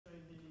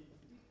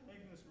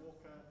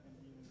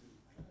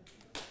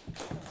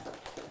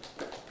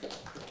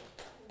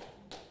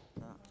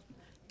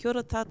Kia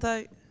ora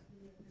tātou. Does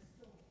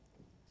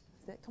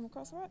that come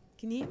across right?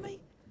 Can you hear me?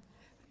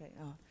 Okay,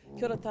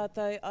 Kia ora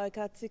tātou, ai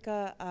ka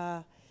tika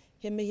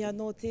he mihi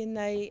anō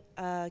tēnei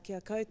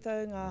kia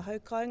koutou ngā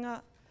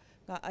haukainga,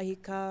 ngā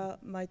ahika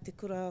mai te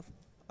kura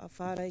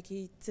whārei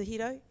ki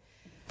Tihiro.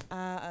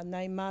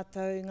 Nei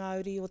mātou ngā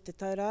uri o te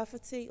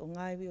taurāwhiti, o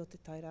ngā iwi o te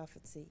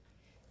taurāwhiti.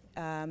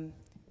 Ai,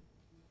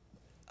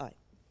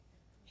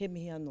 he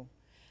mihi anō.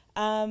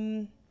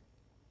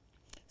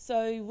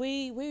 So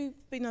we've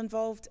been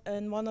involved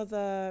in one of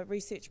the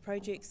research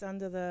projects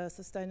under the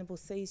Sustainable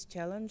Seas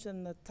Challenge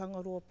in the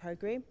Tangaroa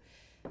program.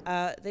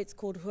 That's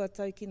called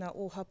Huataukina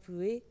o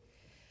Hapue.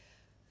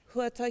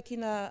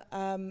 Huataukina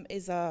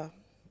is a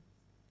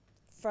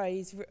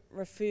phrase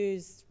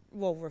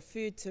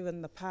referred to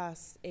in the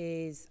past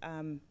as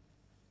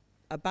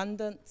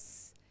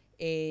abundance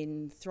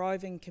and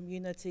thriving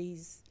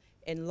communities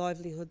and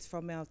livelihoods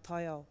from our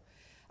taiao.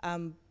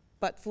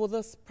 But for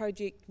this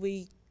project,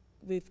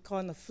 we've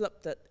kind of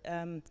flipped it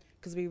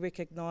because we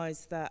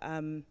recognise that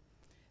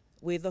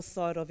we're this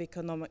side of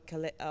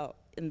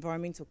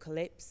environmental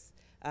collapse,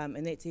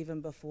 and that's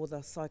even before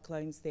the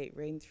cyclones that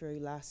ran through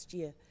last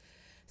year.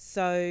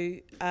 So,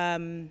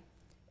 and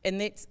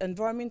that's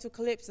environmental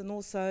collapse, and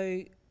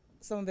also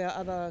some of our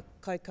other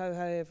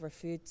kaikohau have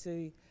referred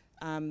to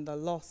the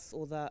loss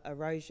or the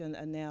erosion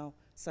in our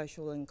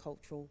social and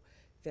cultural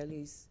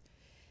values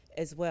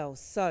as well.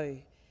 So,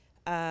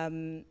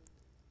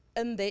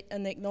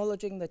 in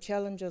acknowledging the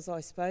challenges, I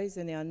suppose,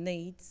 and our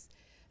needs,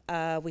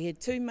 we had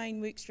two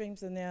main work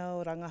streams in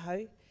our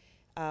rangahau.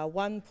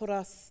 One put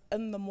us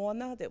in the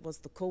moana, that was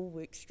the cool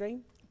work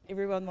stream.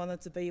 Everyone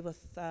wanted to be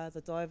with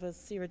the divers.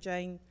 Sarah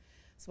Jane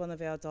is one of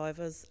our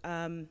divers.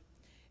 And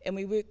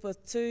we worked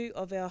with two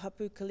of our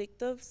hapu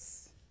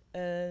collectives,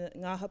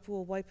 Ngā Hapu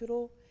o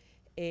Waipiro,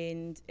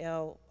 and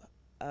our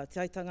Te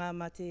Aitanga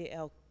Mate,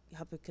 our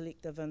hapu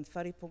collective in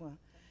Wharipunga.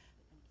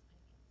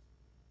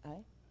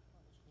 Eh?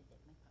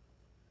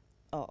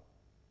 Oh,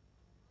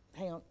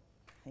 hang on.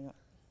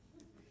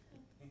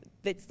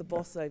 That's the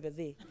boss over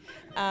there.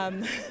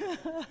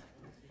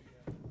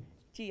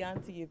 Gee,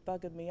 Auntie, you've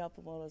buggered me up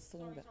on what I was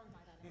talking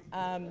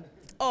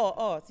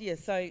about. Yeah,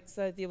 so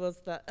there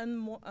was the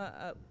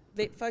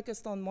that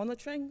focused on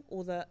monitoring,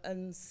 or the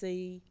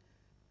in-sea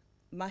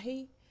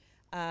mahi.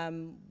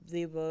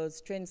 There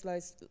was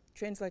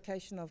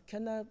translocation of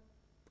kina,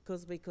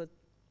 because we could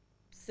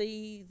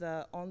see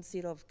the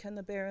onset of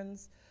kina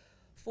barrens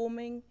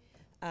forming.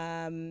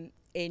 And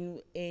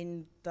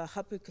the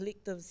hapu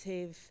collectives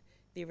have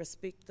their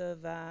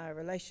respective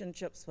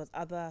relationships with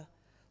other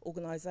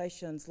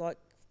organisations, like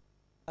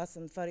us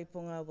in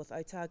Wharipunga with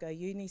Otago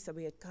Uni, so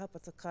we had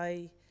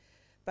Kapatakai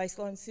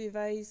baseline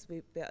surveys.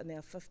 We're about in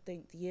our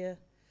 15th year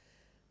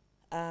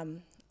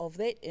of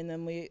that, and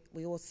then we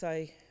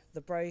also,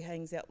 the Bro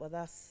hangs out with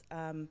us,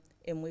 and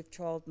we've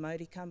trialled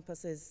Māori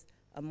Compass as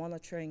a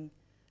monitoring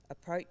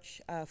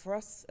approach for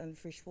us in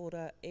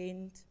freshwater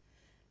and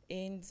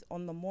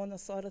on the moana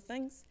side of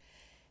things.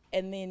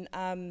 And then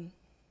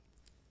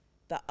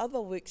the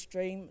other work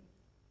stream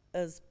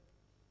is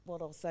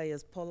what I'll say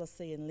is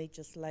policy and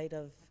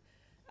legislative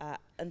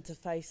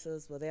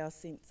interfaces with our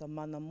sense of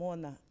mana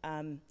moana.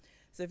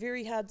 So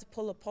very hard to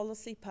pull a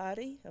policy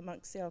party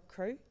amongst our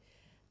crew,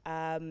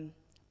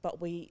 but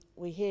we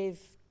have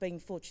been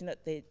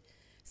fortunate that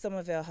some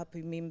of our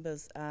hapu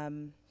members are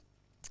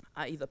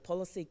either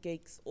policy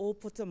geeks or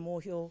puta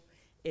mōhio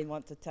and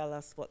want to tell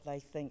us what they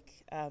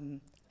think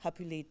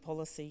hapu-led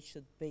policy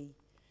should be.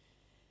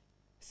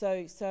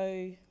 So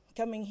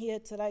coming here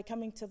today,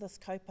 coming to this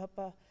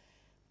kaupapa,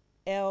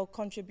 our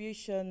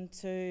contribution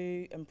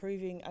to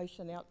improving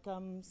ocean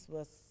outcomes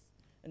with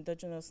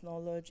Indigenous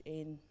knowledge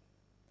and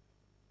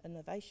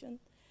innovation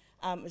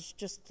is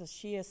just to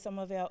share some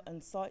of our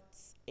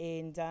insights,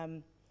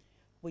 and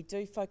we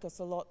do focus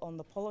a lot on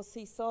the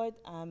policy side,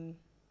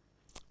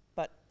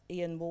 but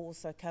Ian will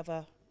also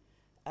cover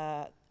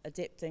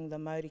adapting the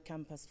Māori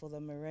Compass for the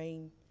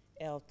marine,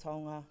 our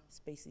taonga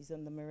species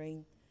in the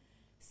marine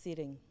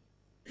setting.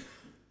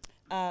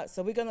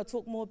 So we're going to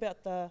talk more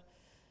about the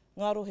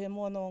Ngā Rohe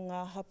Moana o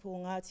Ngā Hapu o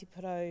Ngāti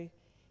Porou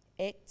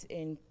Act,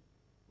 and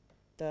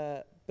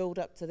the build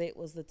up to that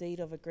was the deed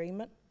of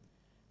agreement.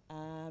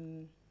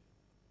 And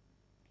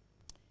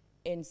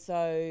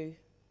so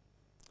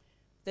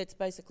that's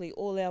basically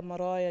all our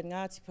marae and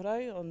Ngāti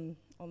Porou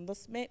on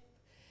this map.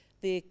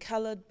 They're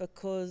coloured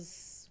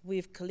because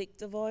we've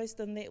collectivised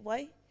in that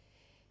way,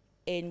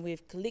 and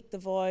we've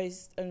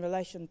collectivised in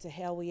relation to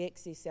how we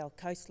access our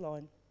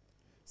coastline.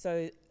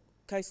 So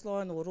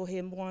coastline or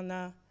rohe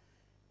moana,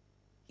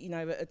 you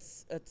know,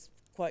 it's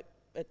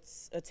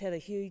had a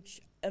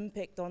huge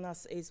impact on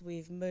us as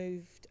we've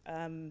moved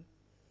to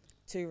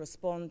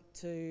respond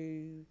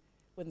to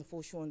when the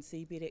Foreshore and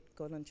Seabed Act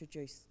got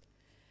introduced.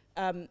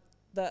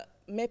 The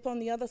map on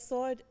the other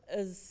side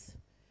is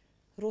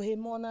rohe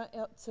moana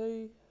out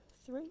to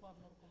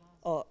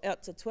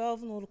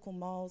 12 nautical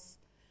miles.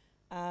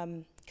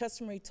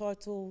 Customary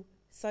title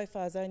so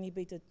far has only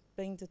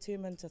been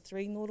determined to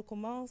 3 nautical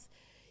miles.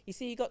 You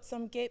see, you got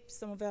some gaps.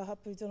 Some of our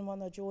hapu didn't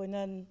want to join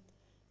in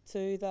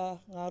to the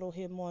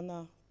Ngārohe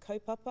Moana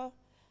kaupapa.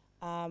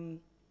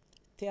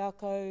 Te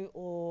akau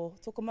o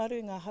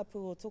Tokomaru, ngā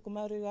hapu o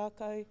Tokomaru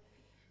akau,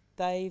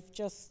 they've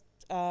just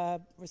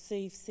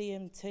received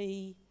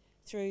CMT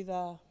through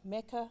the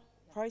MECA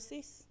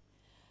process.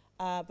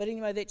 But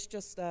anyway, that's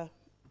just a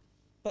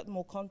bit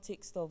more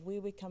context of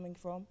where we're coming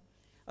from.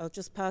 I'll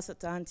just pass it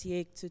to Auntie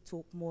Egg to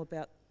talk more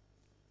about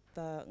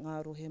the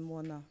Ngārohe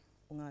Moana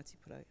o Ngāti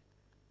Porou.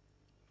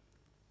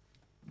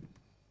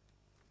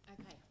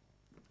 Okay.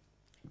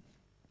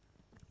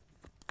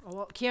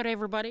 Well, kia ora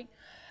everybody.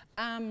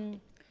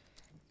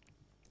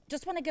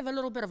 Just want to give a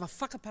little bit of a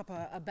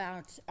whakapapa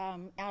about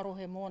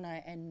Aotearoa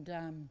Moana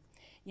and,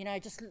 you know,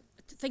 just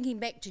thinking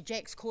back to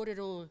Jack's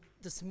kōrero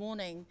this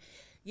morning,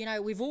 you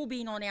know, we've all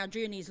been on our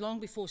journeys long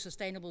before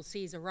Sustainable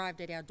Seas arrived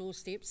at our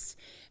doorsteps,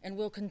 and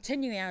we'll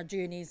continue our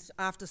journeys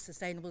after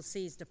Sustainable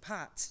Seas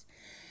departs.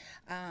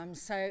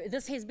 So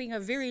this has been a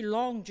very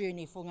long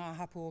journey for ngā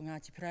hapu o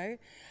Ngāti Porou.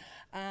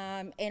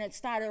 And it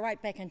started right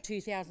back in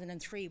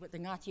 2003 with the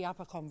Ngāti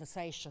Apa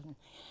conversation.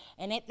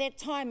 And at that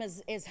time,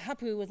 as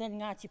hapu within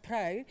Ngāti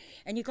Porou,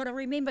 and you've got to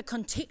remember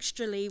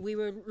contextually, we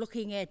were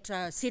looking at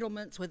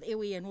settlements with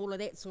iwi and all of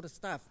that sort of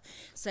stuff.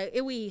 So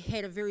iwi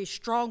had a very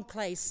strong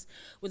place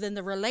within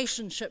the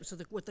relationships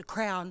with the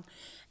Crown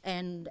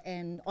and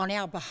on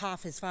our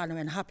behalf as whānau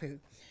and hapu.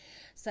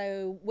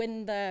 So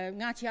when the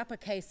Ngāti Apa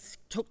case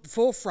took the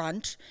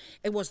forefront,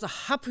 it was the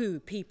hapu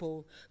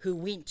people who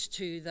went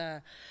to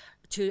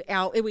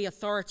our iwi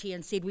authority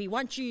and said, we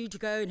want you to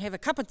go and have a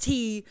cup of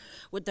tea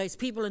with those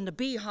people in the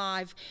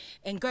beehive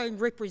and go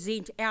and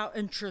represent our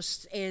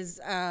interests as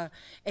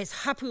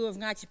hapu of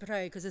Ngāti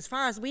Porou, because as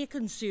far as we're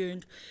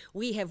concerned,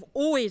 we have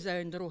always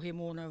owned the rohe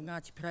moana of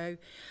Ngāti Porou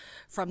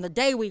from the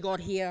day we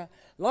got here,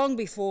 long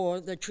before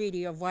the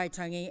Treaty of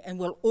Waitangi, and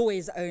we'll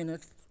always own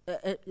it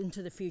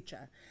into the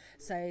future.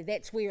 So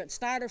that's where it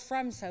started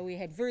from. So we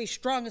had very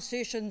strong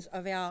assertions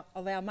of our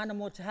mana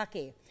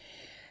motuhake.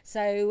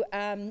 So,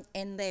 and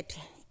that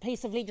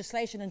piece of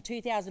legislation in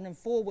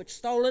 2004 which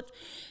stole it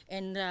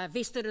and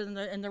vested it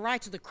in the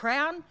right of the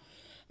Crown,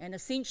 and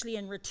essentially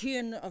in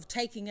return of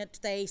taking it,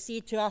 they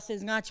said to us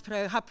as Ngāti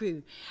Porou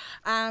hapu,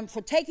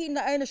 for taking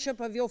the ownership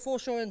of your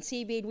foreshore and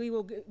seabed, we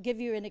will give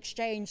you in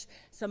exchange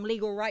some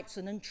legal rights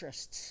and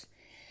interests.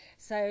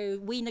 So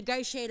we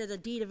negotiated a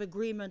deed of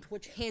agreement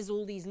which has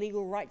all these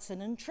legal rights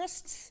and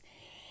interests,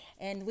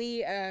 and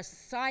we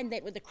signed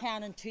that with the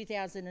Crown in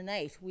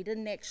 2008. We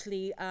didn't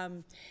actually,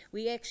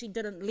 we actually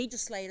didn't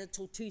legislate it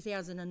till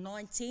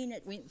 2019.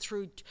 It went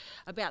through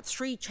about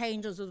 3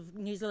 changes of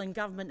New Zealand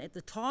government at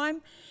the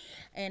time,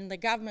 and the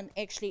government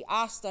actually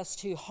asked us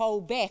to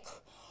hold back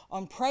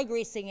on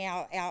progressing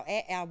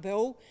our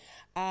bill,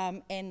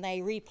 and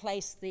they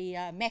replaced the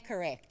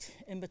MACA Act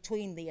in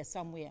between there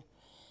somewhere.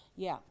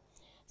 Yeah.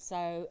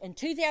 So in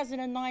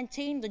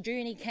 2019, the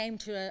journey came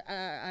to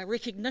a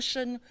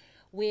recognition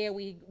where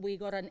we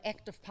got an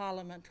Act of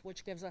Parliament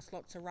which gives us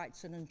lots of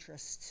rights and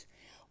interests.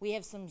 We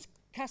have some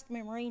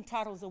customary marine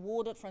titles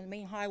awarded from the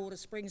main high water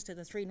springs to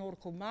the 3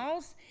 nautical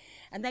miles,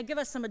 and they give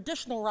us some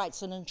additional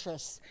rights and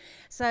interests.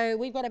 So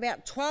we've got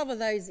about 12 of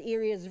those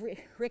areas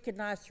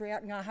recognised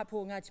throughout ngā hapu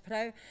o Ngāti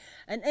Porou,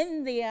 and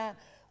in there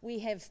we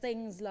have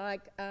things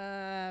like,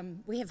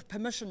 we have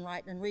permission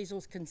right and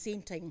resource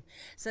consenting.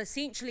 So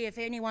essentially if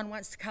anyone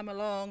wants to come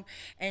along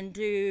and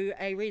do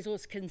a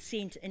resource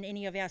consent in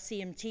any of our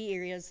CMT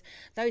areas,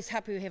 those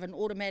hapu have an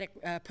automatic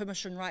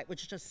permission right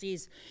which just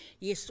says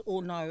yes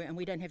or no, and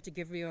we don't have to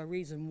give you a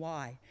reason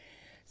why.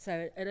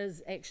 So it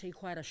is actually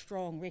quite a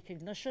strong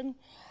recognition.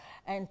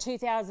 In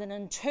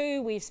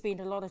 2002, we've spent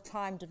a lot of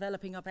time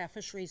developing up our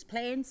fisheries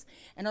plans,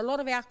 and a lot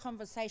of our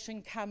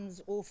conversation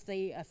comes off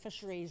the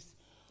fisheries,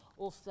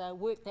 off the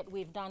work that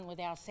we've done with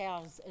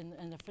ourselves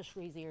in the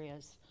fisheries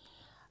areas.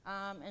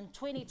 In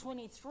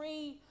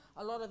 2023,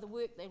 a lot of the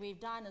work that we've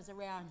done is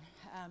around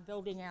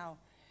building our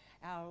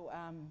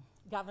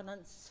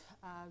governance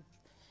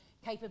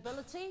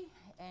capability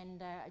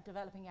and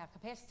developing our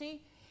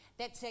capacity.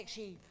 That's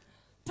actually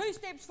 2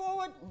 steps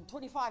forward and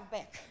 25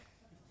 back.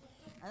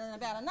 And then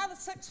about another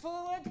 6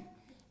 forward,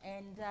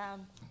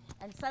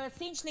 and so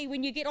essentially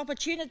when you get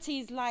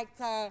opportunities like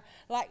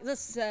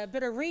this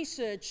bit of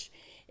research,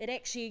 it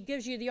actually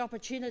gives you the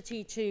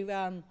opportunity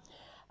to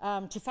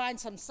find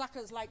some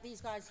suckers like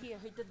these guys here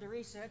who did the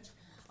research.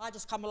 I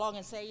just come along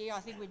and say, yeah, I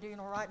think we're doing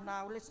all right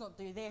now, let's not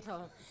do that,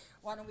 or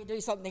why don't we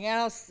do something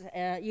else?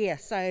 Yeah,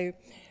 so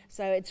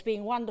it's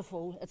been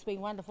wonderful. It's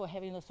been wonderful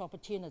having this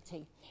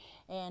opportunity.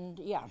 And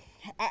yeah,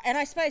 and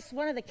I suppose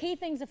one of the key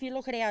things, if you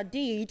look at our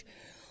deed,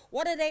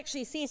 what it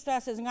actually says to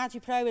us as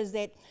Ngāti Porou is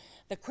that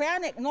the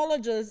Crown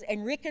acknowledges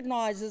and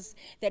recognises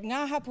that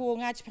ngā hapu o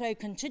Ngāti Porou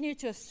continue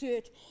to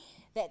assert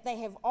that they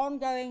have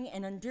ongoing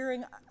and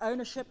enduring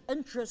ownership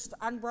interest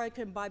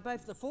unbroken by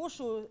both the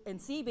Foreshore and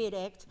Seabed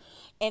Act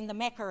and the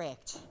MACA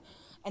Act.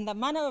 And the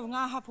mana of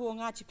ngā hapu o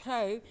Ngāti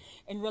Porou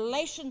in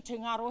relation to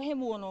ngā rohe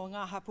moana o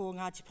ngā hapu o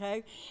Ngāti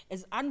Porou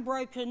is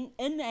unbroken,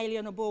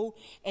 inalienable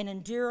and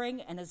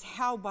enduring, and is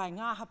held by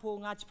ngā hapu o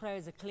Ngāti Porou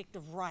as a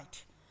collective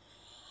right.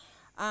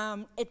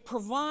 It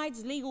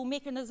provides legal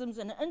mechanisms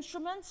and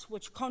instruments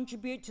which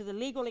contribute to the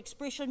legal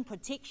expression,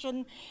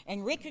 protection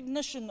and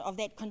recognition of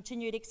that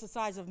continued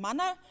exercise of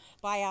mana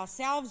by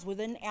ourselves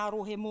within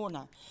Aotearoa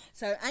Moana.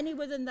 So only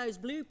within those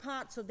blue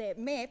parts of that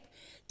map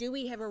do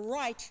we have a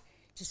right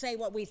to say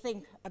what we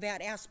think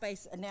about our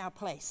space and our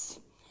place.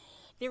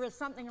 There is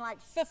something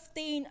like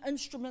 15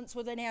 instruments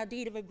within our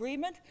deed of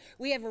agreement.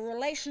 We have a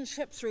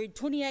relationship through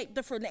 28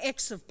 different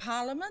acts of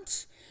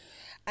parliament.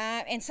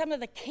 And some of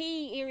the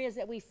key areas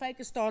that we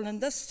focused on in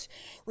this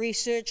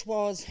research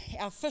was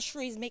our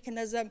fisheries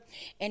mechanism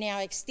and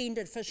our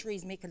extended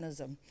fisheries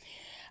mechanism.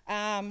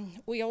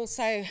 We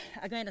also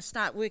are going to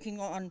start working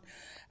on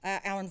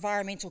our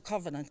environmental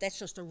covenant. That's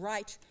just a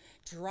right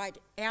to write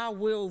our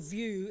world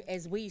view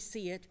as we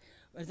see it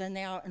within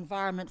our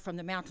environment from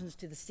the mountains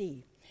to the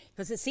sea.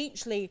 Because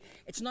essentially,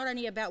 it's not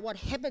only about what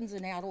happens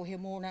in Aotearoa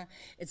Moana,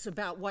 it's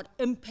about what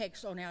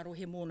impacts on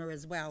Aotearoa Moana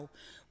as well,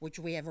 which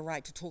we have a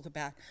right to talk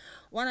about.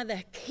 One of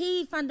the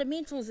key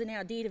fundamentals in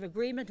our deed of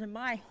agreement, in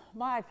my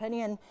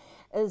opinion,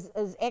 is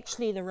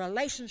actually the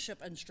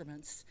relationship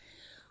instruments.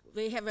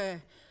 We have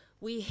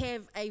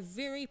a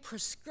very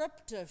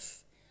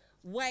prescriptive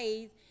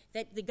way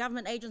that the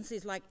government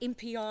agencies like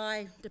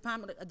MPI,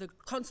 Department of the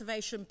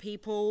Conservation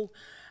People,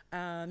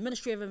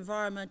 Ministry of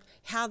Environment,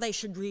 how they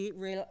should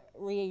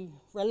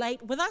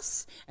relate with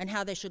us and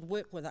how they should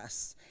work with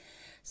us.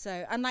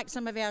 So unlike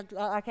some of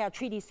our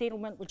treaty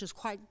settlement, which is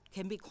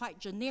can be quite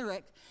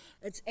generic,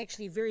 it's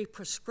actually very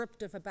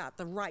prescriptive about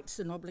the rights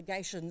and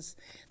obligations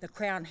the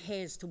Crown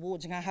has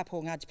towards Ngā Hapu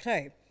o Ngāti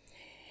Porou.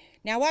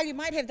 Now, while you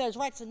might have those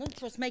rights and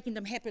interests, making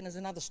them happen is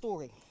another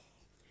story.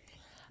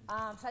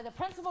 So the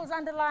principles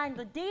underlying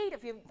the deed,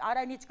 I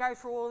don't need to go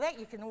through all that,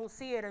 you can all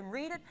see it and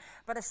read it,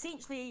 but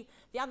essentially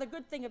the other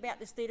good thing about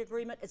this deed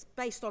agreement is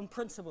based on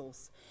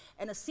principles.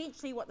 And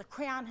essentially what the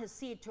Crown has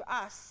said to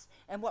us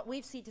and what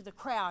we've said to the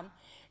Crown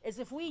is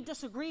if we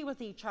disagree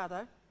with each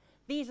other,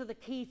 these are the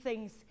key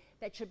things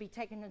that should be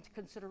taken into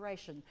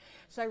consideration.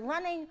 So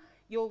running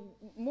your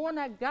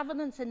Moana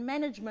governance and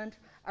management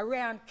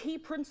around key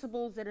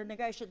principles that are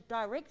negotiated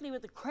directly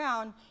with the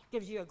Crown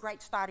gives you a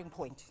great starting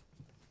point.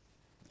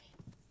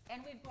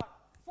 And we've got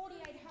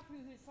 48 hapu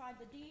who signed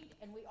the deed,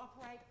 and we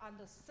operate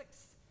under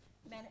six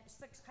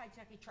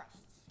kaitiaki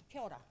trusts.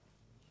 Kia ora.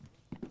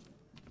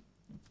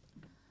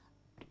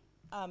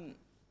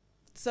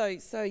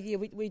 So yeah,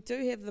 we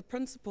do have the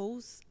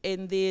principles,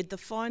 and they're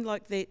defined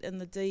like that in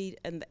the deed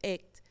and the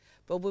act.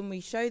 But when we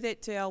show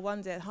that to our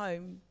ones at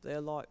home,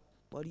 they're like,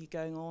 "What are you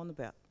going on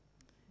about?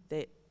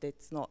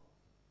 That's not,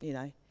 you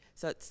know."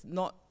 So it's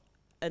not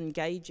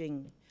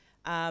engaging.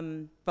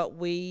 But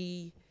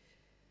we.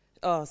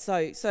 So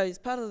as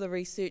part of the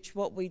research,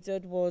 what we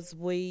did was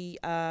we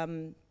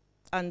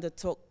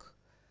undertook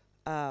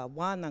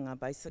wānanga,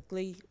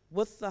 basically,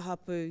 with the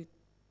hapu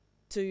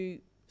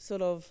to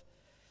sort of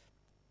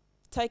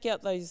take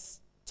out those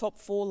top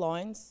 4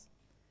 lines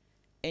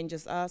and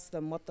just ask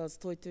them, what does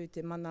toitū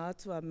te mana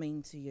atua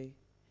mean to you?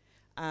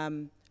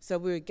 So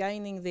we were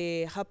gaining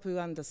their hapu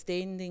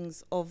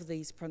understandings of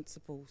these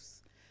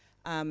principles.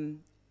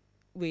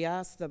 We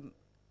asked them,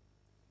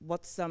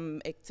 what's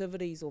some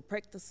activities or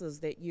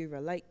practices that you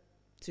relate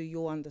to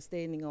your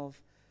understanding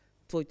of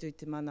toitū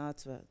te mana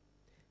atua?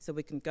 So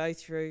we can go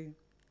through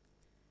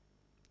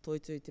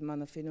toitū te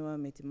mana whenua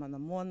me te mana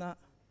moana,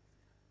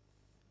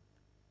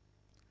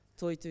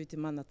 toitū te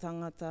mana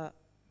tangata,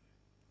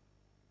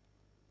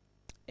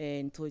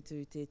 and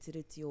toitū te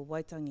tiriti o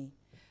Waitangi.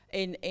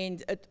 And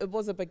it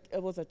was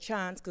a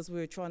chance because we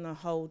were trying to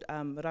hold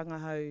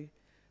rangahau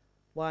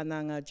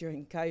wānanga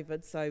during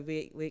COVID, so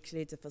we actually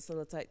had to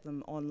facilitate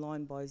them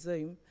online by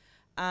Zoom.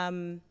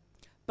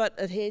 But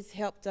it has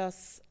helped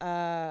us,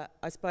 I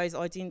suppose,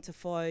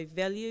 identify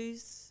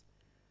values,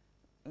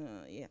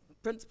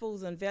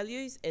 principles and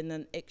values, and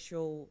then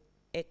actual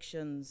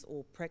actions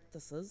or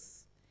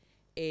practices.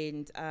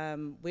 And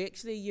we're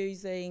actually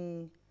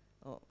using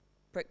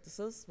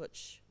practices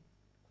which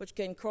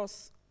can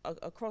cross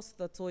across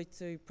the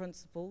toitū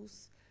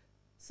principles.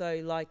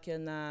 So like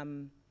in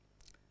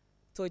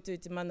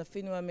toitū te mana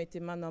whenua me te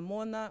mana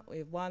moana, we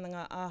have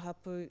wānanga,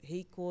 āhapu,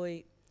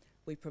 hikoi.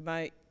 We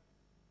promote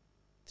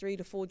 3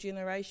 to 4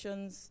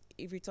 generations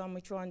every time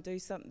we try and do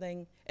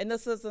something. And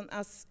this isn't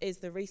us as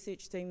the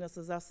research team, this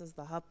is us as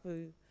the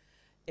hapu,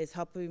 as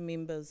hapu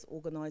members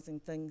organising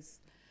things.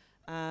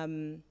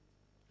 You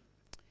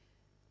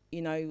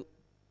know,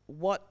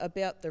 what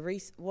about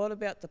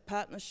the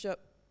partnership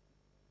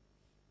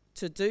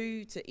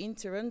to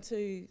enter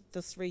into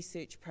this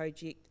research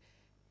project?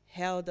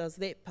 How does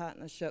that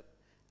partnership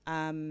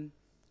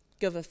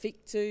give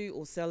effect to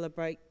or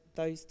celebrate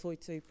those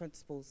toitū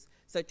principles?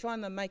 So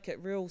trying to make it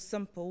real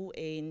simple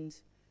and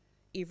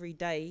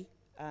everyday,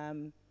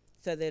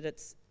 so that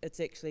it's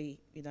actually,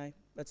 you know,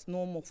 it's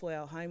normal for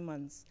our home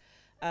ones.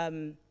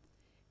 And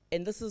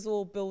this is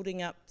all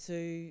building up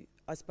to,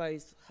 I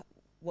suppose,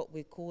 what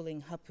we're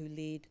calling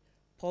hapu-led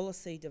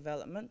policy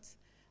development.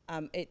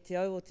 At Te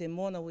Au o Te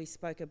Moana, we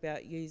spoke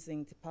about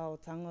using Te Pāo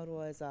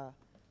Tangaroa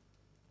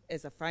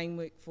as a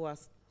framework for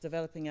us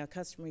developing our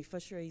customary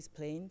fisheries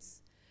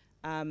plans,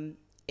 and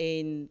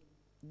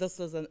this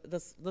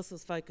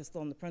is focused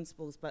on the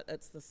principles, but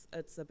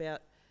it's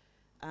about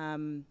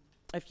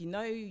if you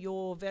know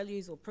your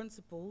values or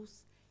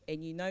principles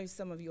and you know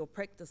some of your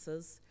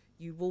practices,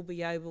 you will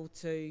be able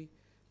to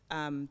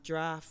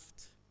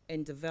draft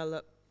and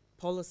develop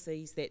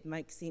policies that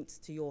make sense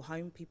to your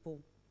home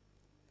people.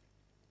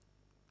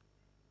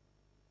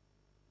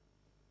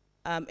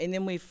 And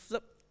then we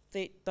flip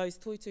those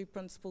Toitu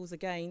principles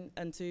again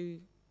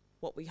into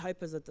what we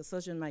hope is a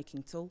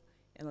decision-making tool,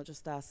 and I'll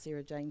just ask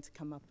Sarah Jane to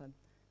come up and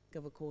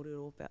give a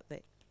kōrero about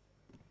that.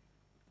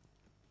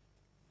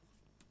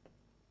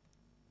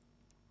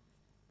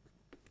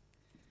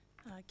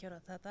 Kia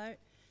ora tātou.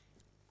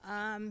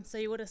 So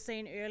you would have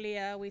seen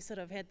earlier we sort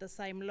of had the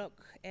same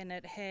look, and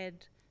it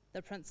had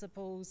the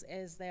principles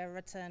as they're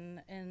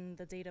written in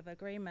the deed of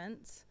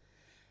agreement.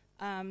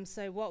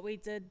 So what we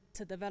did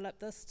to develop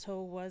this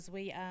tool was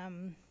we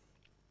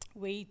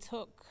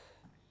took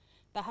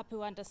the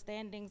hapu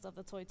understandings of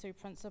the Toitu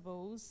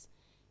principles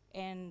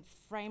and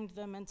framed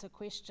them into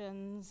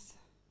questions,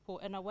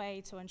 or in a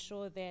way to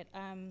ensure that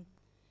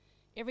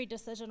every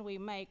decision we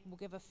make will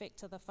give effect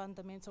to the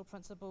fundamental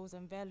principles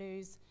and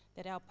values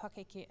that our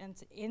Papaki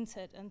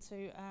entered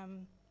into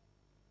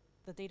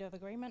the deed of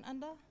agreement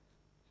under.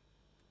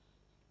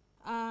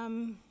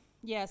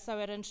 So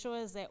it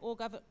ensures that all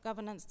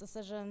governance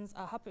decisions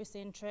are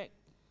hapu-centric,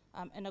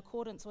 in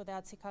accordance with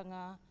our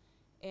tikanga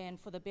and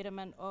for the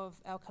betterment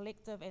of our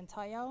collective and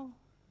taiao.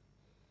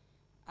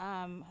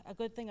 A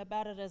good thing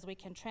about it is we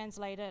can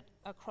translate it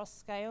across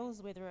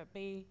scales, whether it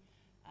be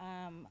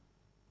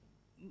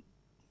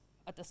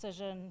a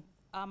decision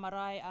a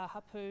marae, a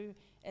hapu,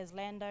 as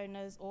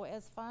landowners or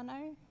as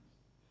whānau.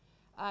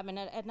 And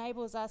it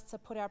enables us to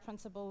put our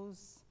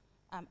principles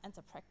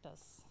into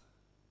practice.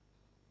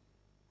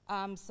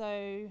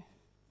 So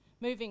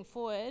moving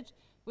forward,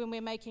 when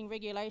we're making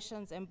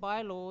regulations and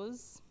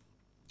bylaws,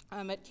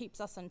 it keeps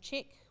us in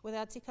check with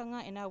our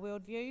tikanga and our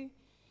worldview,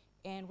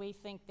 and we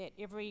think that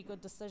every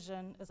good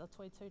decision is a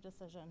Toitu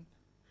decision.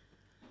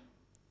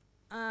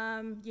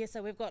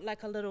 So we've got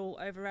like a little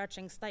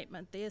overarching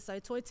statement there. So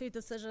Toitu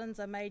decisions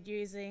are made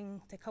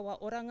using te kawa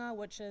oranga,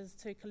 which is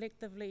to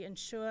collectively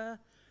ensure,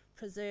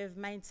 preserve,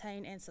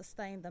 maintain and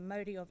sustain the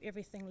mauri of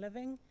everything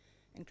living,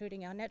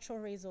 including our natural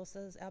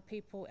resources, our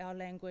people, our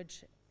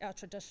language, our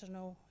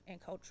traditional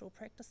and cultural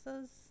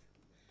practices.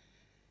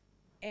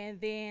 And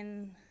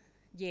then,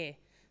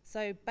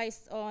 so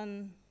based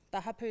on the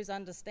hapu's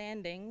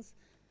understandings,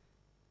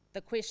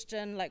 the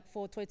question like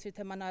for Toitu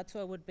Te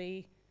Manaatua would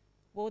be,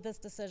 will this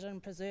decision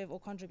preserve or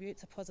contribute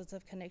to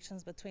positive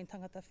connections between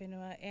tangata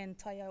whenua and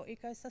taiao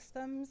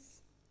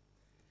ecosystems?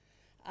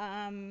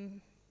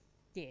 And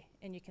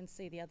you can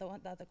see the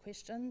other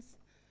questions.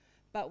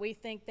 But we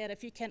think that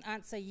if you can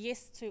answer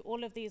yes to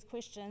all of these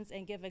questions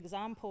and give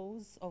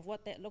examples of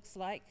what that looks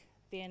like,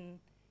 then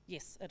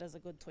yes, it is a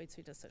good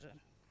Toitu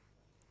decision.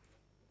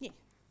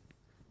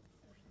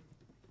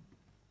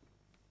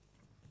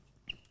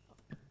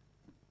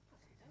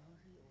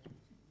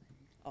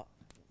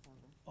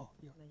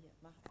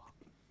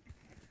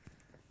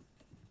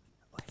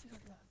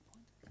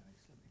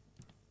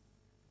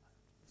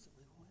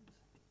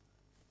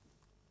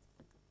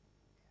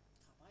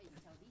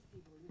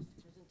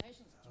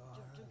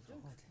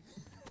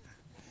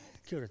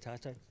 Kia ora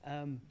tātou.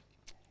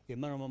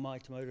 Marama mai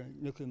te mauri,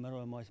 nuku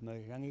marama mai te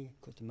mauri rangi,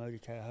 ko te mauri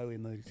te ahau e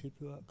mauri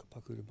tipua, ko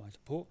pakura mai te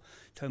pō,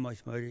 tau mai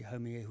te mauri,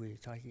 haumi e hui e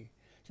taiki.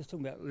 Just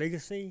talking about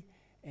legacy,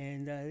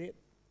 and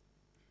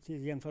see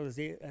the young fellas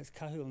there, that's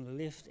kahu on the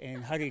left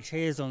and hari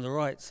chairs on the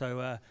right,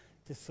 so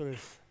just sort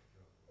of,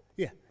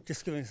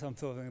 just giving some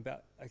feeling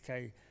about,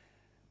 okay,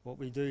 what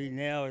we do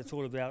now, it's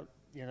all about,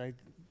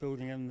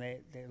 building in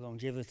that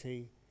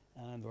longevity,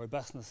 the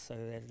robustness, so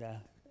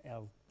that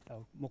our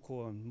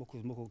moko and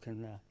moko's moko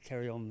can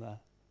carry on the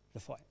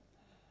fight.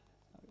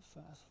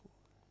 Fast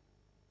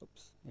forward.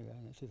 Oops, there we go,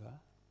 not too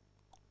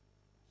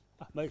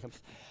far. Mauri comes.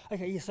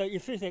 Okay, so you're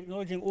first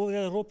acknowledging all the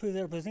other rōpū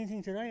that are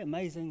presenting today.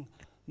 Amazing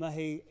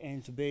mahi,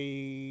 and to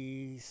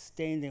be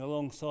standing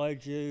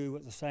alongside you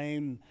with the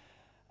same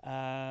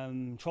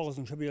trials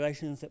and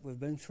tribulations that we've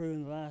been through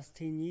in the last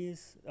 10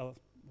 years,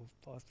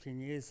 10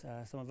 years.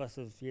 Some of us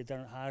have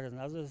done it harder than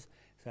others,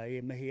 so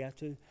mihi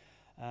atu.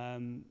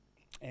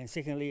 And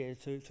secondly,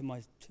 to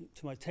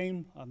my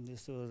team, I'm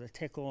just sort of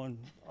attack on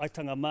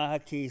aitanga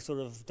mahaki sort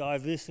of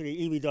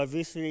diversity, iwi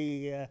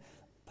diversity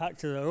part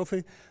to the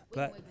rōpū.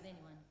 But work with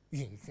anyone.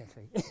 Yeah,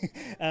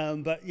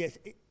 exactly. But yes,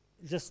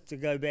 just to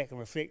go back and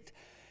reflect,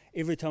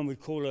 every time we'd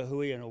call a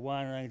hui and a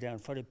wānau down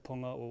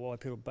Whareponga or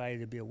Waipiro Bay,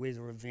 there'd be a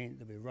weather event,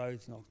 there'd be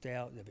roads knocked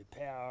out, there'd be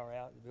power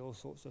out, there'd be all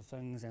sorts of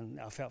things, and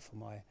I felt for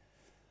my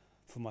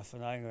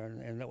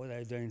whanaunga and what they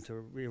were doing to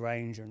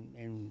rearrange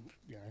and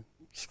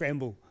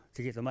scramble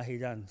to get the mahi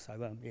done. So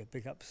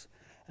big ups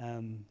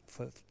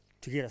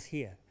to get us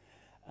here.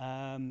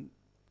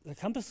 The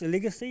compass, the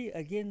legacy,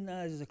 again,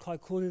 there's a kai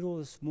kōrero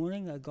this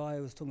morning. A guy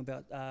was talking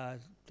about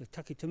the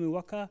takitumu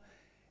waka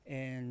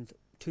and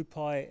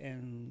tupai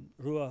and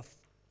rua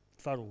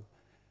wharu.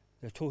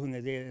 the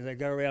tohunga there, and they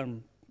go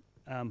around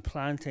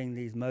planting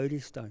these Maori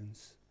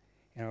stones.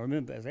 And I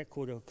remember that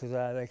quarter, because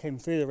they came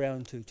further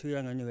around to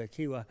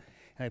Turanganua-Kiwa,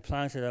 and they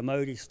planted a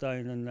Maori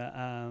stone in the,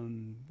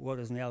 what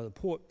is now the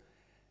port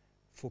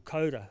for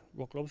koura,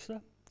 rock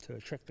lobster, to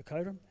attract the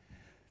koura.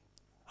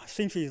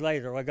 Centuries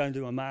later, I go and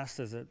do my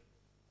masters at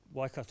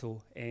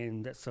Waikato,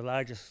 and that's the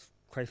largest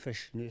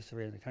crayfish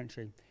nursery in the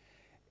country.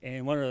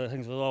 And one of the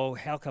things was, oh,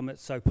 how come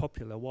it's so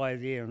popular? Why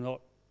there and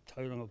not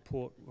Tauranga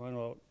Port? Why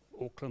not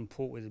Auckland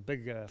Port with the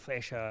big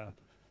flasher,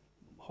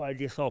 high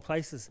decile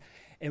places?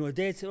 And my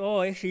dad said,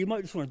 oh, actually, you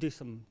might just want to do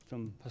some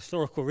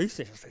historical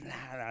research. I said,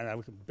 no,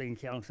 we could bean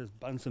counters,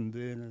 Bunsen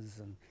burners,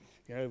 and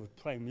we're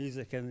playing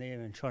music in there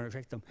and trying to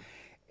attract them.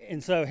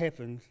 And so it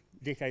happened,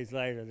 decades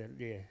later,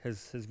 that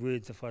his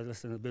words, if I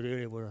listened a bit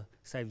earlier, would have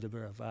saved a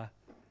bit of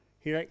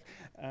headache.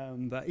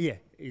 But yeah,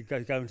 you go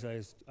into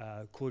those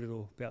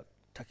kōrero about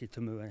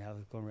Takitumu and how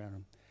they've gone around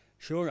them.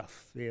 Sure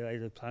enough,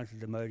 they planted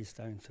the Maori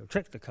stone to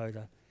attract the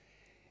koura,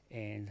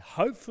 and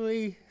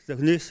hopefully the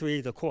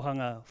nursery, the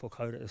kohanga for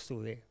koura is still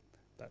there.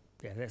 But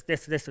yeah,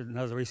 that's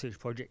another research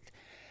project.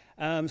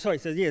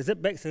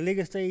 Zip back to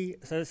legacy.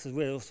 So this is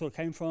where it all sort of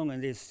came from,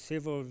 and there's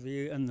several of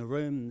you in the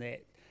room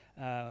that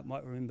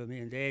might remember me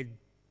and Dad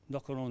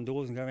knocking on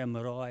doors and going around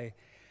marae,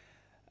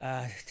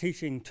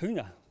 teaching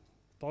tuna,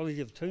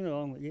 biology of tuna,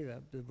 along with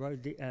the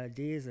road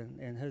dares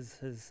and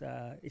his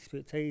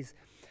expertise.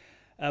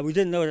 We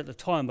didn't know it at the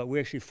time, but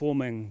we're actually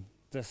forming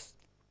this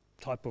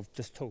type of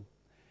tool,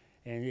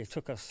 and it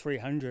took us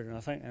 300,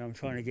 and I'm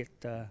trying to get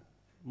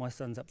my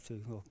sons up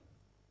to, well,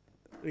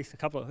 at least a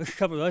couple of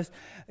those.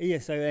 Yeah,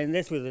 so, and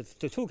that's where the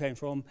tool came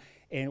from,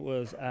 and it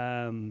was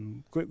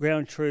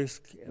ground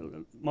truth,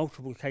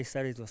 multiple case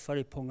studies with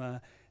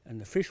whareponga in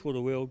the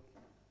freshwater world.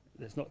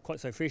 It's not quite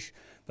so fresh,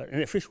 but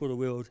in the freshwater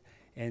world,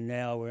 and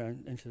now we're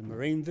into the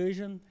marine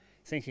version,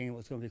 thinking it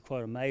was going to be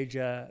quite a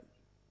major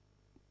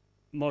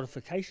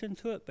modification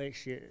to it, but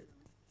actually it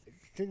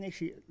didn't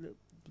actually,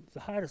 the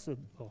hardest,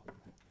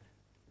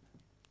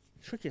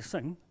 trickiest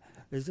thing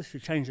is just to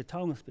change the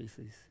taonga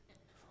species.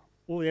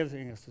 All the other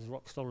thing is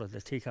rock solid. The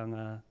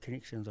tikanga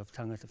connections of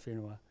tangata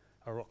whenua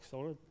are rock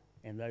solid,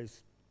 and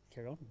those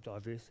carry on,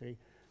 diversity.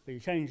 But you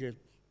change your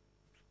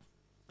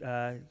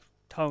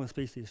taonga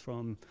species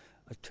from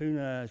a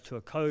tuna to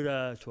a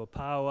koura to a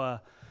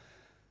paua.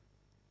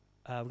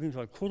 We're going to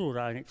try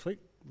korora next week,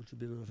 which would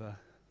be a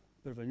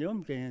bit of a new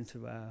one. Getting into,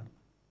 what are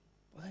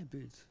they,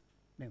 birds?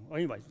 Man, well,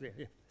 anyway,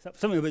 yeah,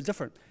 something a bit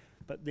different.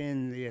 But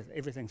then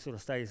everything sort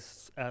of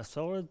stays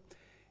solid.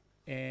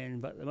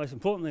 But the most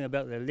important thing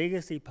about the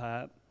legacy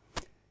part,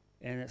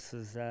 and this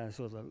is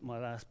sort of my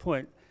last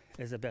point,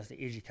 is about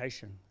the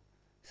education.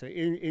 So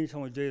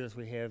anytime we do this,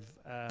 we have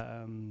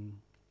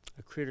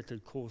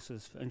accredited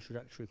courses for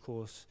introductory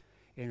course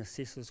and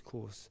assessors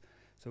course.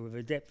 So we've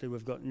adapted,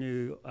 we've got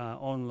new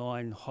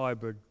online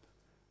hybrid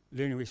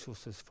learning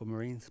resources for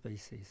marine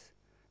species.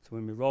 So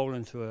when we roll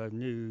into a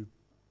new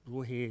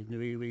rohe, new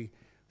iwi,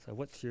 so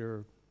what's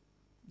your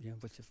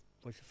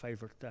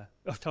favourite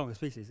taonga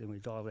species, and we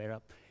dial that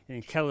up and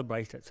then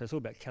calibrate it. So it's all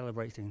about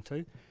calibrating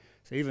too.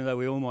 So even though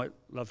we all might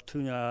love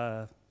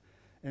tuna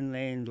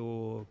inland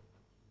or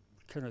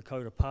kina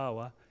koura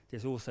paua,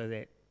 there's also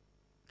that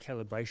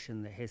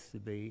calibration that has to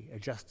be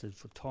adjusted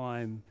for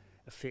time,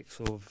 effects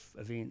of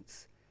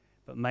events,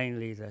 but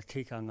mainly the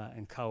tikanga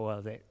and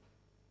kaua that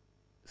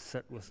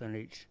sit within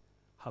each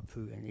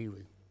hapu and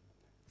iwi.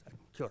 So,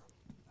 kia ora.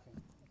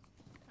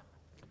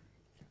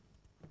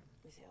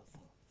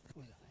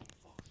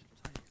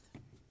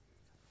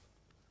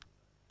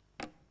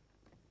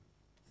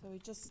 So we're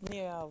just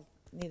near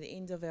the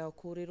end of our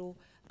kōrero.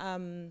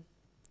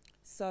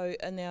 So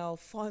in our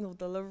final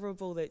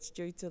deliverable that's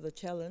due to the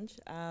challenge,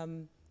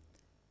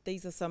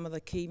 these are some of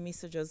the key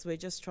messages. We're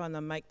just trying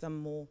to make them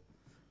more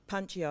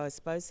punchy, I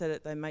suppose, so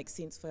that they make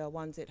sense for our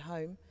ones at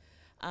home.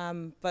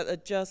 But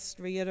it just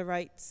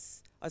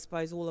reiterates, I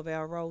suppose, all of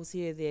our roles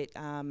here, that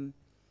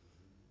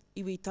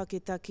iwi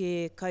take,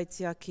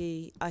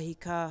 kaitiaki,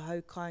 ahika,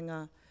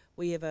 haukainga,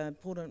 we have an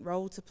important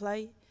role to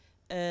play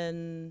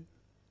in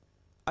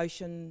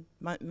ocean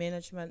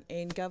management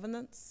and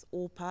governance,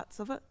 all parts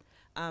of it.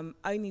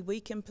 Only we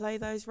can play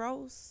those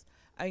roles.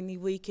 Only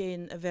we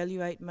can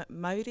evaluate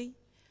Māori.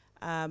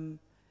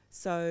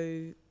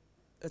 So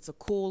it's a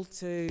call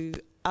to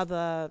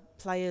other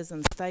players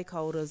and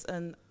stakeholders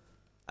in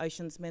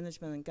oceans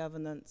management and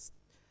governance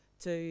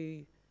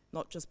to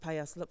not just pay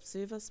us lip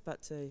service,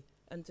 but to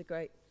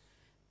integrate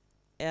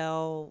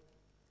our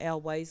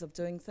ways of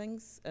doing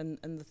things and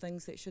the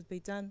things that should be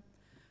done.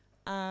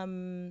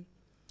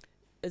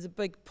 Is a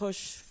big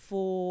push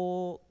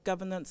for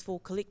governance for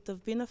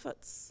collective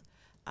benefits.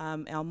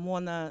 Our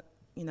moana,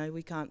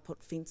 we can't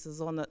put fences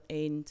on it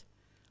and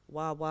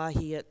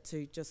wāwahi it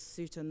to just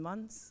certain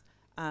ones,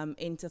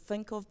 and to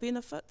think of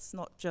benefits,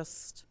 not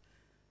just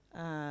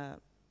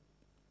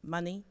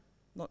money,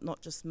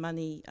 not just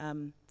money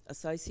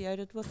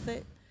associated with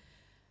that.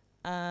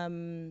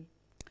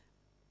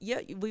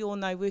 We all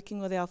know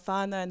working with our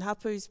whānau and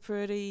hapu is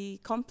pretty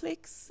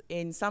complex,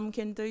 and some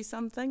can do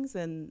some things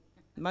and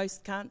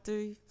most can't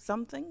do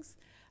some things.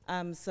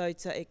 So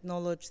to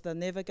acknowledge the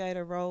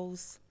navigator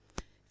roles,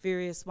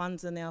 various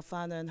ones in our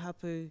whānau and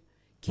hapu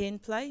can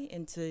play,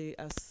 and to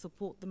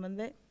support them in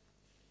that.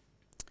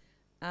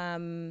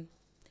 And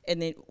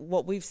then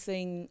what we've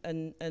seen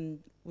in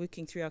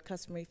working through our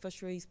customary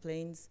fisheries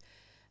plans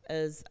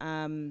is,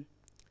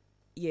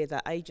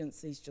 the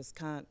agencies just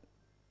can't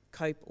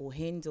cope or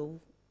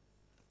handle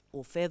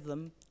or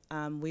fathom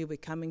where we're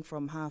coming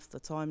from half the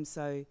time,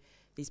 so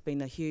there's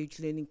been a huge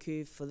learning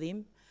curve for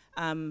them.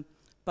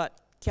 But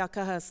kia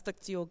kaha,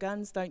 stick to your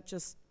guns, don't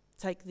just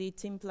take their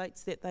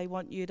templates that they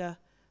want you to,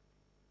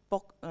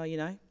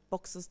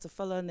 boxes to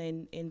fill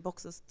in and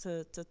boxes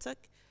to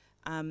tick.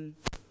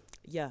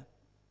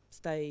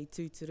 Stay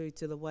tūturu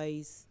to the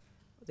ways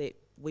that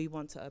we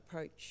want to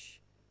approach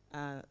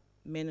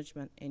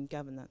management and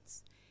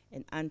governance.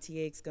 And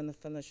Auntie Egg's going to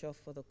finish off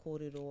with a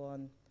kōrero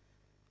on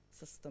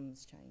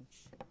systems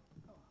change.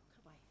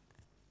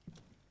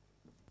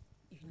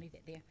 You can leave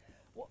that there.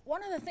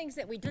 One of the things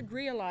that we did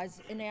realise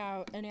in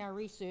our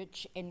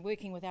research and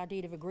working with our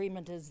deed of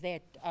agreement is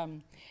that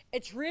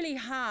it's really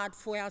hard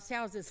for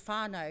ourselves as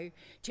whānau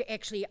to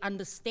actually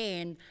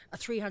understand a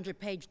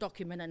 300-page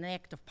document in an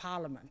Act of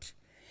Parliament.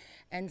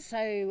 And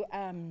so,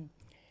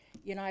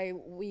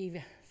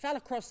 we fell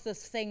across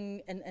this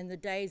thing in the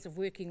days of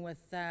working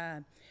with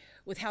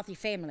Healthy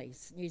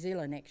Families, New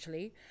Zealand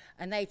actually,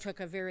 and they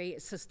took a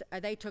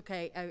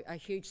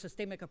huge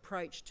systemic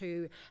approach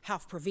to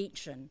health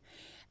prevention.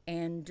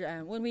 And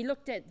when we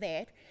looked at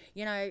that,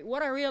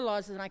 what I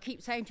realised, and I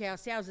keep saying to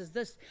ourselves, is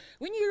this: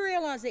 when you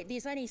realise that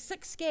there's only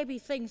 6 scabby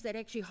things that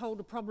actually hold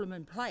a problem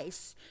in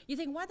place, you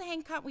think, why the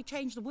heck can't we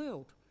change the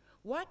world?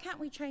 Why can't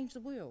we change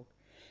the world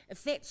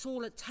if that's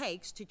all it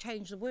takes to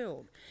change the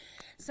world?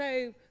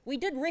 So we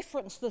did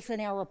reference this in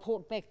our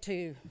report back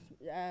to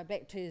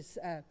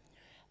the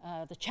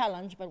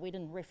challenge, but we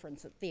didn't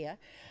reference it there.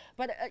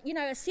 But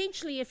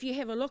essentially, if you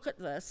have a look at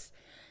this,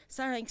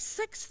 saying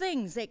 6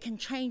 things that can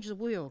change the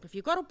world. If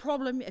you've got a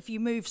problem, if you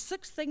move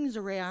 6 things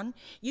around,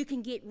 you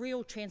can get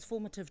real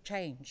transformative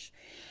change.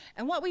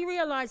 And what we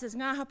realise is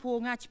ngā hapu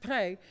o Ngāti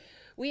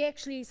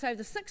Porou, so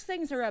the 6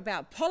 things are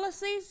about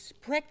policies,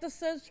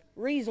 practices,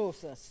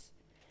 resources.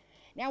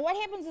 Now what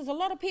happens is a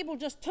lot of people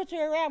just tutu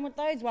around with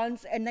those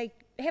ones and they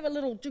have a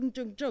little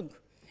junk.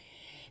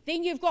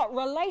 Then you've got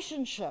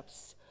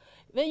relationships,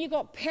 then you've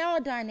got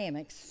power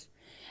dynamics.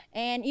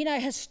 And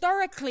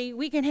historically,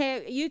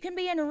 you can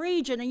be in a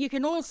region and you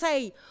can all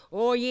say,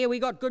 oh yeah, we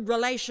got good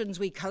relations,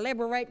 we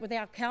collaborate with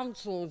our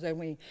councils and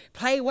we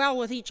play well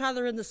with each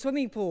other in the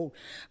swimming pool.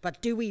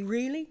 But do we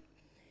really?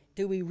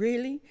 Do we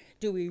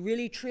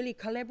really truly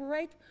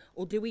collaborate?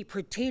 Or do we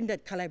pretend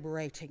at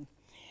collaborating?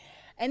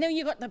 And then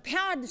you've got the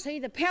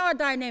power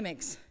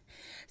dynamics.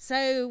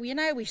 So,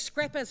 we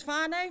scrap as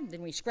whānau,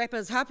 then we scrap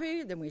as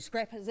hapu, then we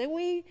scrap as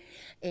iwi.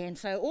 And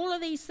so all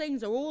of these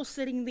things are all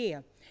sitting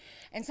there.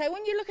 And so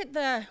when you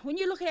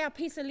look at our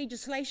piece of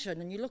legislation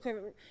and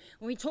when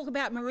we talk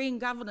about marine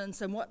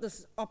governance and what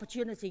this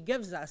opportunity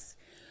gives us,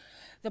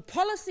 the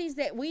policies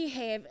that we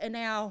have in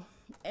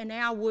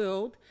our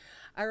world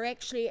are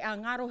actually our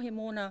Ngarohe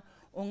Mōna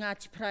o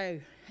Ngāti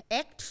Porou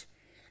Act,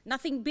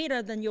 nothing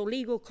better than your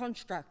legal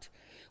construct.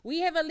 We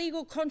have a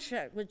legal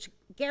construct which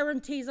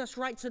guarantees us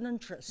rights and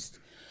interests.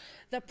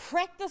 The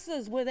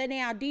practices within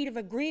our deed of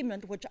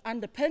agreement, which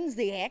underpins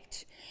the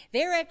Act,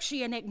 they're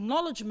actually an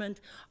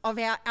acknowledgement of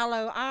our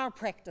LOR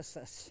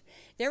practices.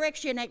 They're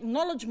actually an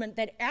acknowledgement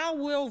that our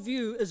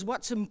worldview is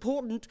what's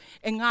important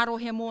in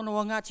Ngarohe Mōna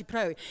o Ngāti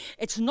Porou.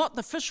 It's not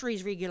the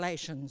fisheries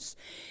regulations.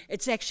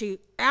 It's actually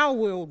our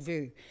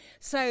worldview.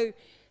 So,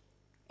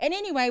 and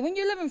anyway, when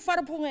you live in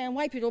Wharaponga and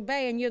Waipiro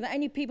Bay and you're the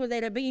only people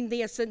that have been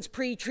there since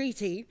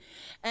pre-treaty,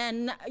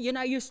 and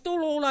you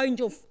still all own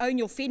your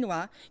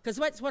whenua, because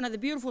that's one of the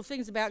beautiful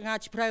things about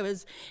Ngāti Porou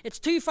is it's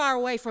too far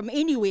away from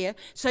anywhere,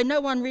 so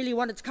no one really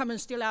wanted to come and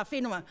steal our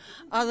whenua,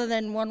 other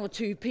than 1 or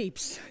 2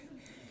 peeps,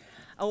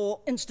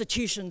 or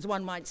institutions,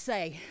 one might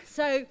say.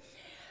 So,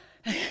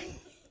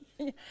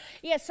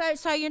 yeah, so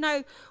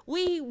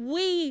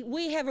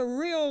we have a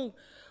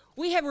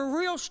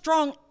real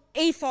strong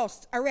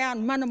ethos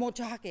around mana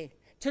motuhake,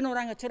 tino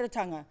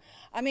rangatiratanga.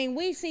 I mean,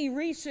 we see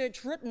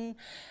research written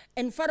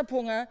in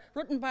Wharaponga,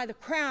 written by the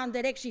Crown,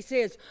 that actually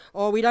says,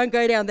 oh, we don't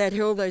go down that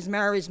hill, those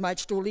Maoris might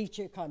still eat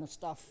you, kind of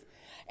stuff.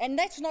 And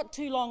that's not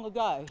too long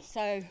ago,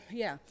 so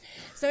yeah.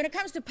 So when it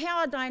comes to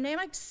power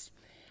dynamics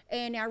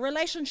and our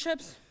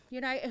relationships,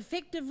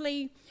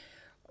 effectively,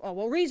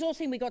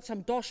 resourcing, we got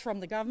some dosh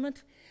from the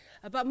government.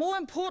 But more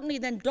importantly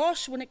than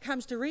dosh when it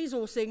comes to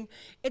resourcing,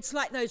 it's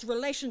like those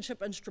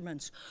relationship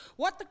instruments.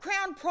 What the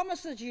Crown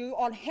promises you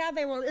on how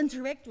they will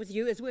interact with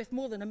you is worth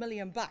more than $1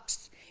 million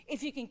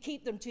if you can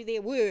keep them to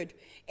their word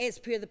as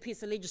per the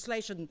piece of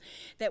legislation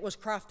that was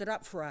crafted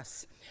up for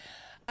us.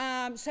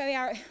 So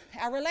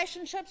our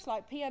relationships,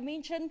 like Pia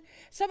mentioned,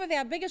 some of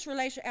our biggest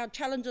our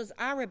challenges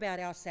are about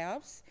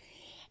ourselves.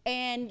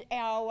 And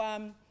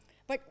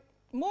but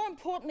more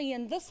importantly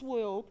in this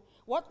world,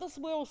 what this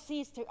world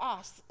says to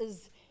us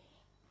is,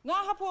 ngā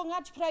hapu o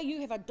Ngāti Porou,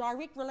 you have a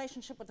direct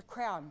relationship with the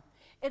Crown.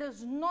 It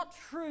is not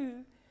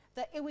through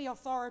the iwi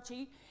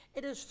authority,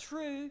 it is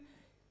through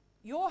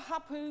your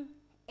hapu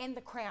and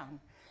the Crown.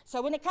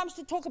 So when it comes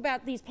to talk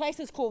about these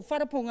places called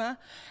wharapunga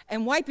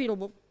and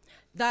Waipiro,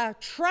 the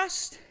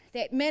trust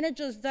that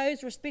manages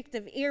those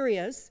respective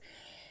areas,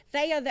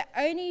 they are the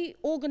only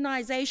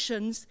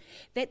organisations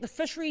that the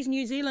Fisheries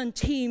New Zealand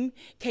team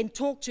can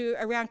talk to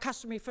around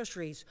customary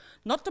fisheries.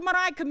 Not the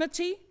Marae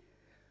Committee,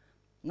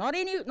 not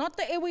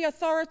the iwi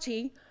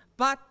authority,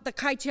 but the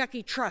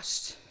Kaitiaki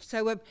Trust.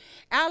 So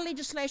our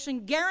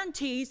legislation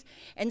guarantees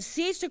and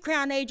says to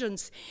Crown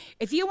agents,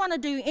 if you want to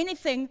do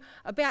anything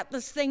about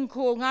this thing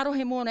called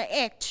Ngarohe Moana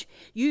Act,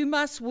 you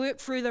must work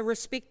through the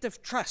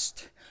respective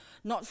trust,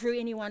 not through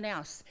anyone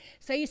else.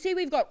 So you see,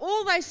 we've got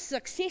all those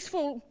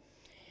successful.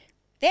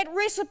 That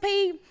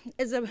recipe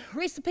is a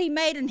recipe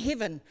made in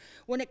heaven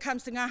when it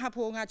comes to ngā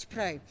hapu o Ngāti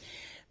Porou.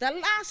 The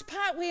last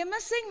part we're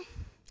missing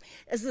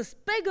is this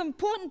big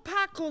important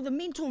part called the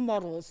mental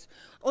models,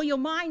 or your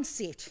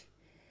mindset.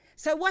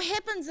 So what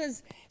happens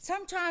is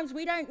sometimes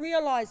we don't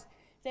realise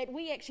that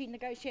we actually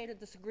negotiated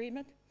this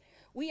agreement.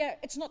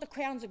 It's not the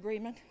Crown's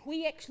agreement.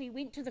 We actually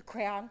went to the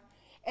Crown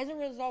as a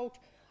result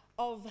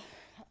of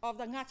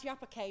the Ngāti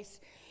Apa case.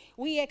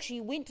 We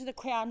actually went to the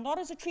Crown not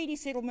as a treaty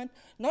settlement,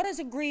 not as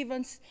a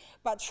grievance,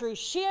 but through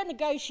sheer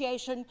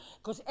negotiation,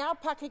 because our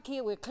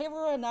Papaki were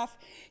clever enough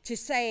to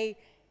say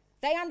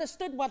they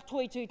understood what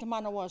toitū te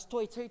mana was,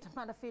 toitū te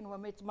mana whenua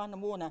me te mana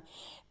moana.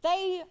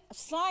 They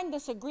signed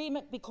this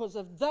agreement because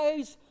of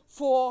those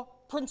 4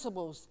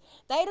 principles.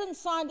 They didn't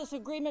sign this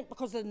agreement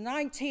because of the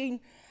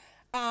 19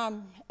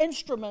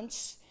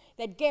 instruments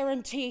that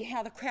guarantee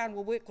how the Crown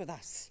will work with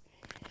us.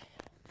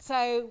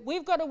 So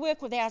we've got to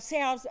work with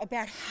ourselves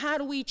about how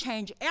do we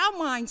change our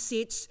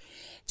mindsets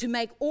to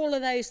make all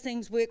of those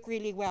things work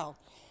really well.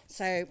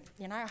 So,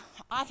 you know,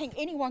 I think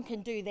anyone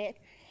can do that.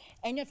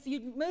 And if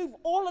you move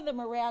all of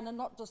them around and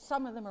not just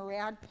some of them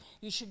around,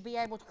 you should be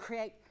able to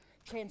create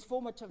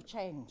transformative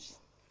change.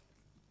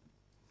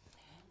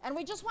 And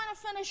we just want to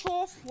finish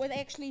off with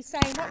actually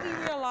saying what we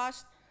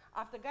realised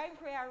after going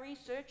through our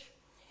research.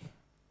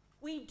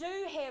 We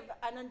do have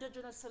an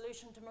Indigenous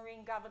solution to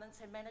marine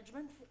governance and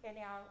management in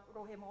our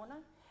rohe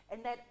moana,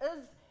 and that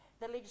is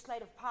the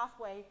legislative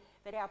pathway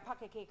that our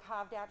Papaki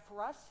carved out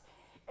for us.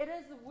 It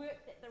is the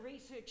work that the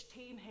research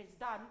team has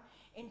done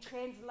in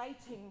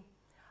translating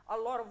a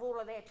lot of all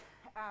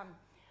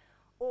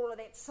of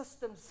that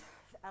systems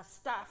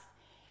stuff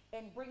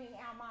and bringing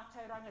our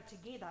mātauranga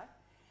together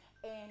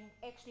and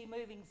actually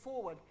moving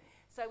forward.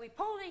 So we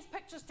pull these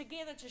pictures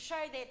together to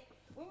show that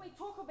when we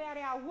talk about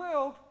our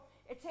world,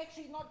 it's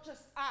actually not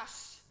just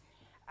us.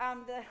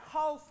 The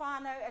whole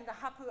whānau and the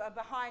hapu are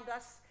behind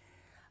us.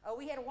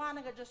 We had a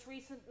wānanga just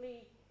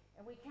recently,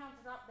 and we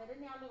counted up that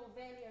in our little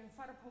valley in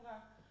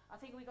Wharapunga, I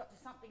think we got to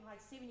something like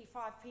 75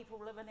 people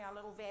live in our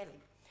little valley.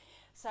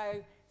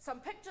 So some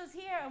pictures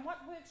here, and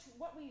what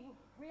we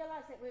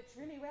realise that works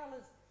really well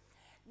is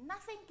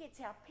nothing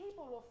gets our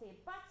people off their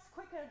butts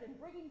quicker than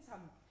bringing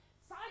some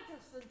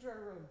scientists into a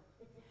room.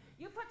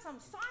 You put some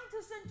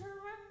scientists into a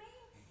room,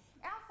 man,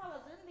 our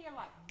fellas in there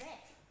like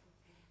that.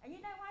 And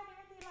you know why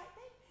they're in there like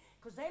that?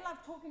 Because they love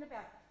talking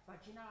about,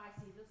 but you know, I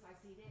see this, I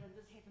see that, and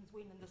this happens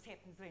when, and this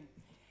happens when.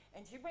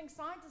 And to bring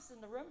scientists in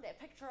the room, that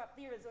picture up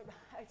there is at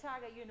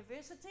Otago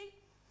University,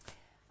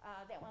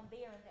 that one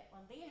there and that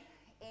one there,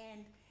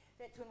 and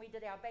that's when we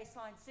did our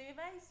baseline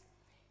surveys.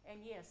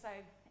 And yeah, so,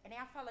 and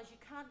our fellas,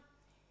 you can't,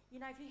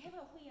 you know, if you have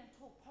a hui and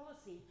talk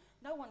policy,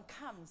 no one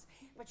comes.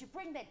 But you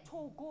bring that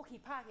tall, gawky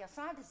Pākehā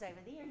scientist over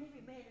there, and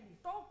every man and his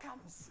dog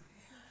comes.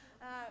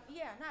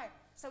 Yeah, no.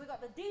 So we've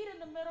got the deed in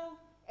the middle,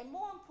 and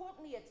more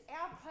importantly, it's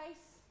our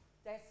place.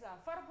 There's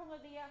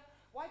Wharapunga there,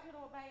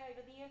 Waipiro Bay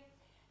over there.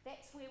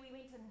 That's where we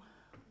went in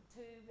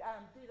to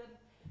do the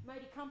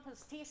Modi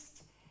Compass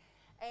test.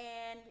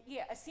 And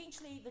yeah,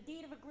 essentially the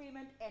deed of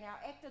agreement and our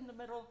act in the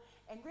middle,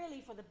 and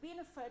really for the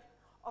benefit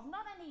of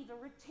not only the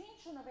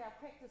retention of our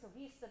practice of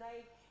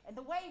yesterday and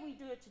the way we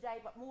do it today,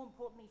 but more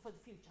importantly for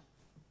the future.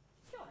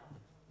 Kia ora.